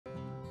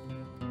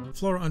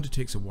FLORA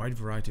undertakes a wide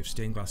variety of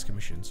stained glass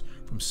commissions,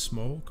 from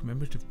small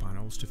commemorative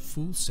panels to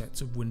full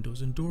sets of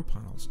windows and door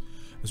panels.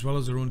 As well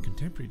as her own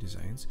contemporary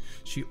designs,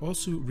 she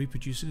also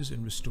reproduces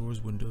and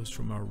restores windows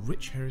from our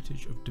rich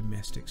heritage of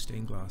domestic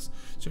stained glass,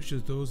 such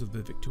as those of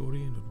the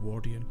Victorian,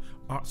 Edwardian,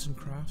 arts and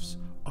crafts,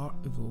 Art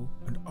Nouveau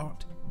and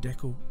Art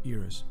Deco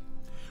eras.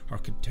 Her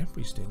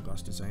contemporary stained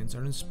glass designs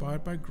are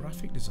inspired by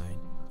graphic design,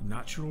 the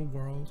natural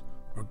world,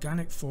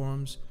 organic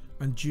forms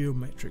and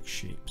geometric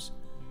shapes.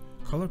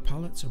 Colour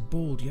palettes are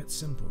bold yet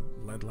simple,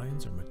 lead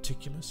lines are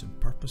meticulous and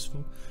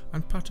purposeful,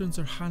 and patterns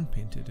are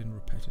hand-painted and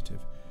repetitive,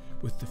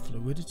 with the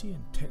fluidity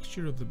and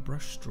texture of the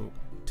brush stroke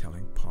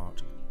telling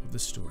part of the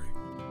story.